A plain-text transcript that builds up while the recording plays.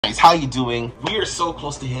Guys, how you doing? We are so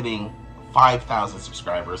close to hitting 5,000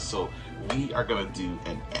 subscribers, so we are gonna do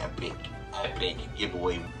an epic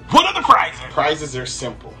giveaway. What are the prizes? Prizes are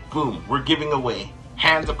simple. Boom, we're giving away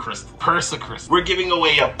hands of crystal, purse of crystal. We're giving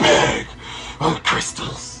away a bag of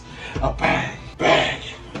crystals, a bag,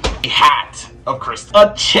 a hat of crystals,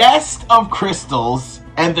 a chest of crystals,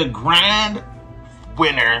 and the grand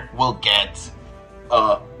winner will get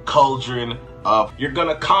a cauldron of. You're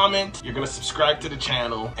gonna comment, you're gonna subscribe to the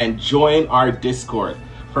channel, and join our Discord.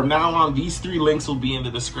 From now on, these 3 links will be in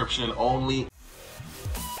the description only.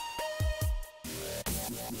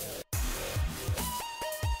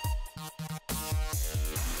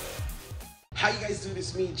 How you guys doing?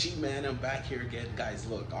 It's me, G-Man. I'm back here again. Guys,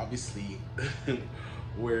 look, obviously,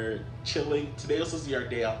 we're chilling. Today was supposed to be our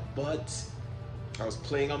day out, but I was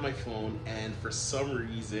playing on my phone, and for some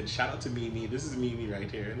reason, shout out to Mimi. This is Mimi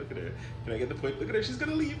right here. Look at her. Can I get the point? Look at her. She's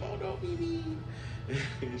gonna leave. Oh no, Mimi.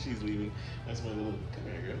 She's leaving. That's my little, come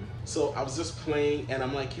here, girl. So I was just playing, and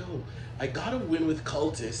I'm like, yo, I gotta win with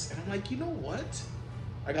CULTISt. And I'm like, you know what?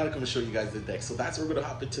 I gotta come and show you guys the deck. So that's what we're gonna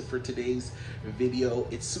hop into for today's video.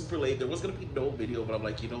 It's super late. There was gonna be no video, but I'm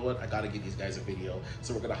like, you know what? I gotta give these guys a video.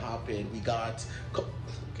 So we're gonna hop in. We got,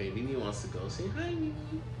 okay, Mimi wants to go. Say hi, Mimi.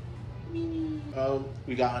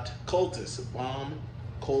 We got CULTISt, Bomb,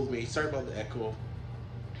 Cold Mage. Sorry about the echo.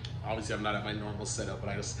 Obviously, I'm not at my normal setup, but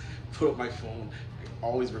I just put up my phone. I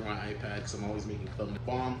always bring my iPad because I'm always making thumbnails.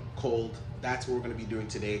 Bomb, Cold. That's what we're gonna be doing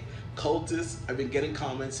today. CULTISt. I've been getting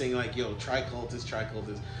comments saying like, "Yo, try CULTISt, try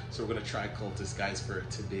CULTISt." So we're gonna try CULTISt, guys, for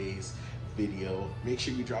today's video. Make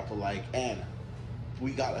sure you drop a like, and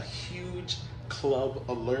we got a huge club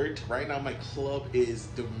alert. Right now, my club is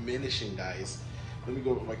diminishing, guys. Let me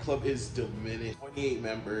go. My club is diminished. 28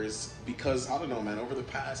 members because I don't know, man. Over the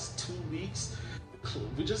past 2 weeks,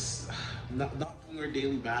 we just not doing our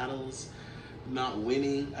daily battles, not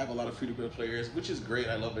winning. I have a lot of free-to-play players, which is great.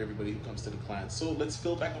 I love everybody who comes to the clan. So let's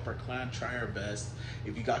fill back up our clan. Try our best.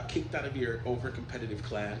 If you got kicked out of your over-competitive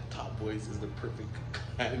clan, Top Boys is the perfect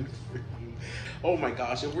clan for you. Oh my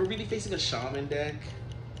gosh! If we're really facing a shaman deck,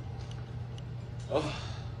 oh.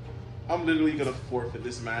 I'm literally gonna forfeit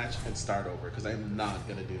this match and start over because I'm not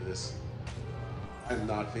gonna do this. I'm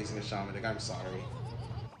not facing a shaman deck. I'm sorry.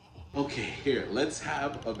 Okay, here, let's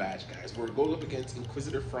have a match, guys. We're going up against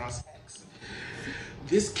Inquisitor Frost X.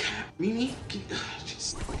 This cat, Mimi,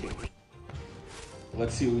 just okay.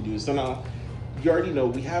 Let's see what we do. So now, you already know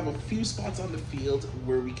we have a few spots on the field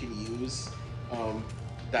where we can use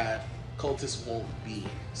that CULTISt won't be.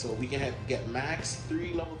 So we can get max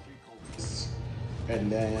 3 level 3 CULTISts.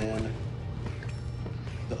 And then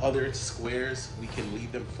the other squares, we can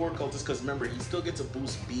leave them for CULTISt, because remember, he still gets a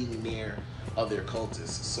boost being near other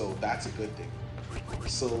CULTISts, so that's a good thing.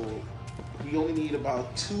 So we only need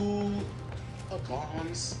about 2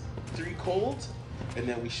 bombs, 3 cold, and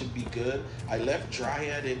then we should be good. I left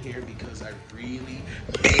Dryad in here because I really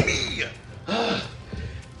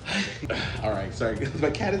Alright, sorry,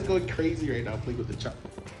 my cat is going crazy right now playing with the chop.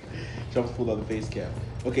 Chop's pulled on the face cam.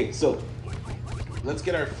 Okay, so let's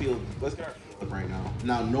get our field up right now.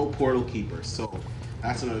 Now, no portal keepers, so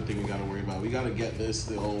that's another thing we gotta worry about. We gotta get this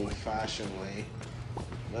the old-fashioned way.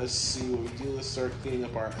 Let's see what we do. Let's start cleaning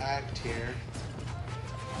up our act here.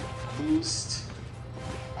 Boost.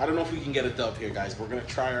 I don't know if we can get a dub here, guys. We're gonna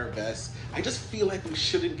try our best. I just feel like we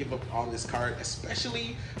shouldn't give up on this card,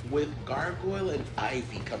 especially with Gargoyle and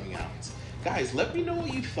Ivy coming out. Guys, let me know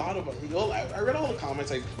what you thought about it. I read all the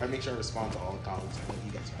comments. I make sure I respond to all the comments. I know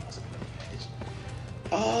you guys are awesome.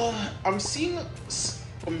 I'm seeing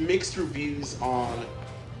mixed reviews on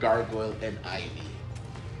Gargoyle and Ivy.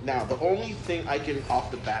 Now, the only thing I can,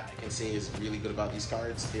 off the bat, I can say is really good about these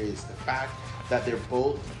cards is the fact that they're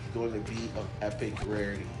both going to be of epic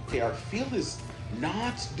rarity. Okay, our field is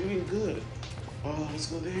not doing good. Oh, let's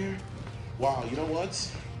go there. Wow, you know what?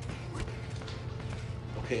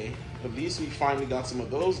 Okay, at least we finally got some of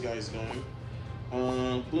those guys going.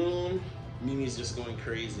 Boom. Mimi's just going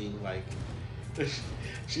crazy, like,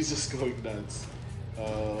 she's just going nuts.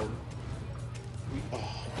 The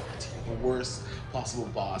worst possible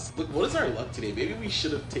boss. Look, what is our luck today? Maybe we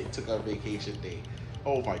should have took our vacation day.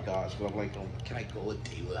 Oh my gosh, but I'm like, oh, can I go a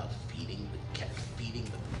day without feeding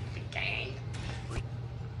the gang?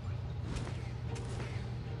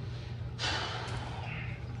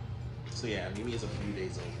 So yeah, Mimi is a few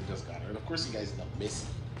days old. We just got her. And of course you guys know Missy.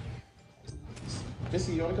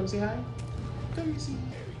 Missy, you wanna come say hi? Come Missy.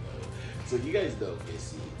 There we go. So you guys know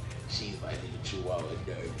Missy. She's my little chihuahua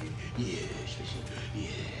doggy. Yeah,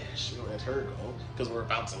 that's her goal, because we're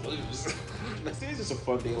about to lose. Today's just a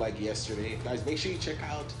fun day like yesterday. Guys, make sure you check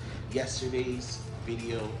out yesterday's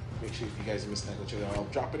video. Make sure if you guys missed that, go check it out. I'll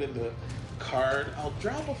drop it in the card. I'll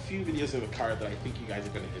drop a few videos in the card that I think you guys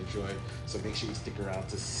are going to enjoy. So make sure you stick around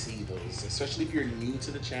to see those, especially if you're new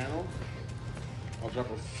to the channel. I'll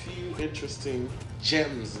drop a few interesting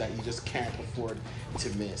gems that you just can't afford to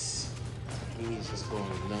miss. He's just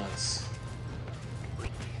going nuts.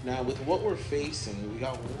 Now with what we're facing, we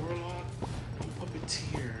got Warlock and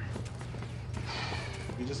Puppeteer.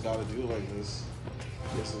 We just gotta do it like this.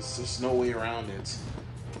 There's just no way around it.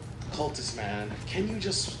 Cultist, man, can you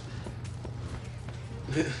just...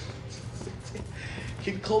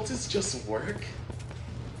 Can Cultist just work?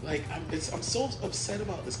 Like, I'm so upset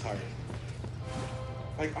about this card.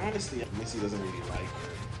 Like, honestly, Missy doesn't really like her.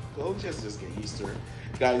 Well, just get used to her.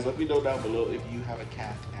 Guys, let me know down below if you have a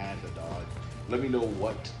cat and a dog. Let me know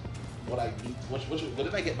what I need. What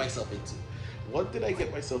did I get myself into? What did I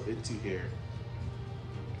get myself into here?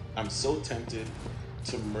 I'm so tempted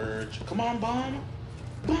to merge. Come on, Bomb!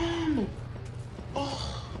 Bomb!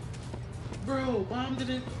 Oh, bro, Bomb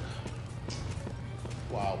didn't.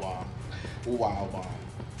 Wow, Bomb. Wow, Bomb.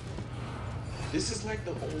 This is like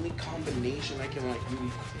the only combination I can like really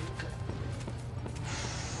think of.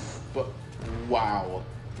 But wow.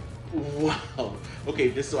 Wow. Okay,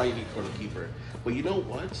 this is what I need for the keeper. But you know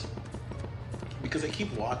what? Because I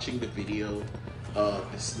keep watching the video of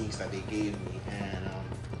the sneaks that they gave me, and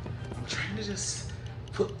I'm trying to just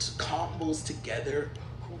put combos together.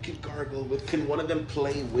 Who can gargle with? Can one of them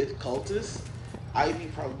play with Cultist? Ivy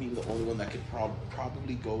probably being the only one that could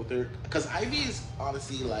probably go with her. Because Ivy is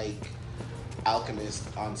honestly like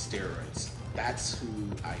Alchemist on steroids. That's who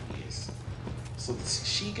Ivy is. So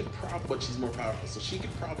she could probably, but she's more powerful. So she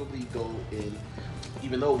could probably go in,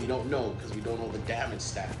 even though we don't know, because we don't know the damage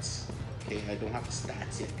stats. Okay, I don't have the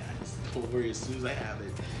stats yet, guys. Don't worry, as soon as I have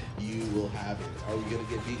it, you will have it. Are we gonna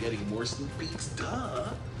be getting more sneak peeks? Duh.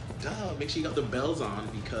 Make sure you got the bells on,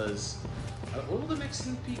 because what will the next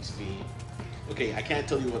sneak peeks be? Okay, I can't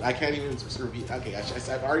tell you what. I can't even repeat. Okay,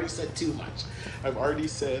 I've already said too much. I've already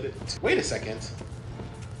said. Wait a second.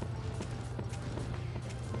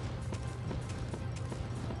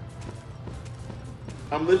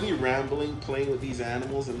 I'm literally rambling, playing with these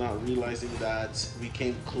animals, and not realizing that we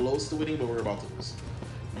came close to winning, but we're about to lose.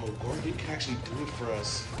 No, Gorgon can actually do it for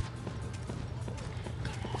us.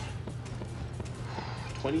 Come on.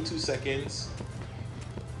 22 seconds.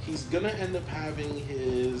 He's gonna end up having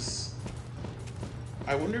his...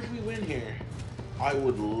 I wonder if we win here. I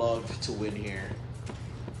would love to win here.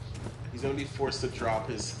 He's gonna be forced to drop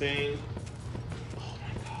his thing. Oh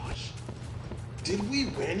my gosh. Did we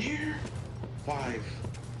win here? 5.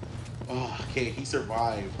 Oh, okay, he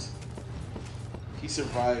survived. He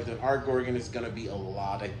survived, and our Gorgon is gonna be a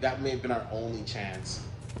lot. That may have been our only chance.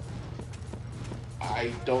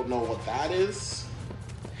 I don't know what that is.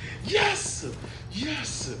 Yes!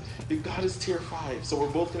 Yes! It got us tier 5. So we're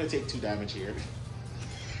both gonna take 2 damage here.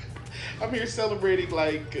 I'm here celebrating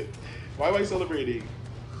like... Why am I celebrating?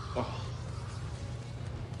 Oh.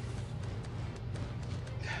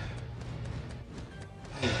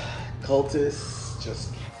 Cultist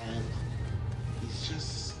just can't. He's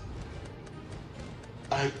just...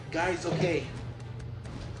 Guys, okay.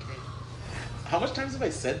 How much times have I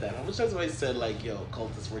said that? How much times have I said like, yo,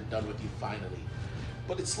 Cultist, we're done with you finally?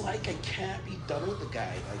 But it's like I can't be done with the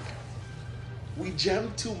guy. Like, we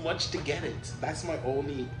gemmed too much to get it. That's my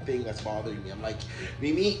only thing that's bothering me. I'm like,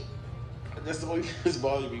 Mimi, that's the only thing that's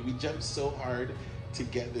bothering me. We gemmed so hard to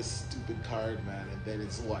get this stupid card, man, and then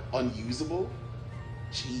it's what, unusable?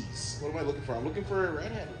 Jeez, what am I looking for? I'm looking for a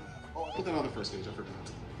redhead. Oh, I put that on the first page, I forgot.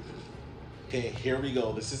 Okay, here we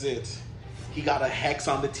go, this is it. He got a Hex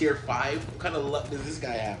on the tier 5. What kind of luck does this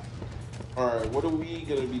guy have? Alright, what are we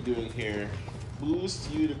gonna be doing here?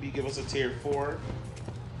 Boost you to give us a tier 4.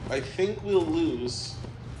 I think we'll lose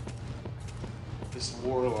this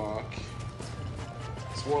Warlock.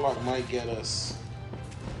 This Warlock might get us,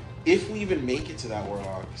 if we even make it to that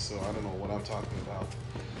Warlock, so I don't know what I'm talking about.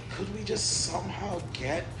 Could we just somehow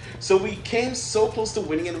get... So we came so close to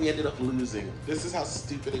winning and we ended up losing. This is how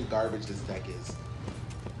stupid and garbage this deck is.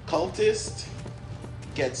 Cultist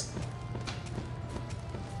gets...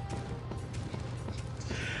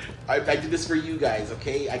 I did this for you guys,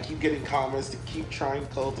 okay? I keep getting comments to keep trying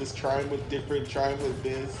Cultist, trying with different, trying with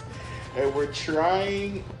this. And we're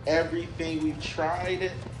trying everything. We've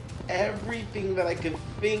tried everything that I could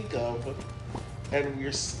think of. And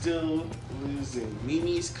we're still losing.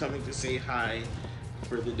 Mimi's coming to say hi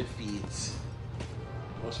for the defeat.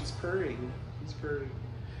 Well, she's purring. She's purring.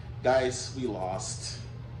 Guys, we lost.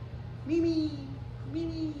 Mimi!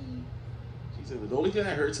 Mimi! The only thing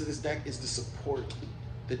that hurts in this deck is the support.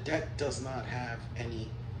 The deck does not have any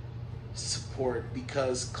support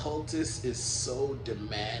because Cultist is so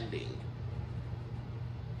demanding.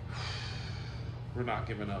 We're not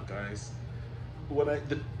giving up, guys.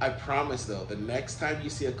 I promise though, the next time you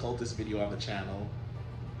see a Cultist video on the channel,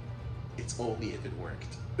 it's only if it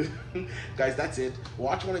worked. Guys, that's it.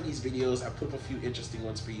 Watch one of these videos. I put up a few interesting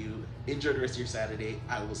ones for you. Enjoy the rest of your Saturday.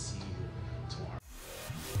 I will see you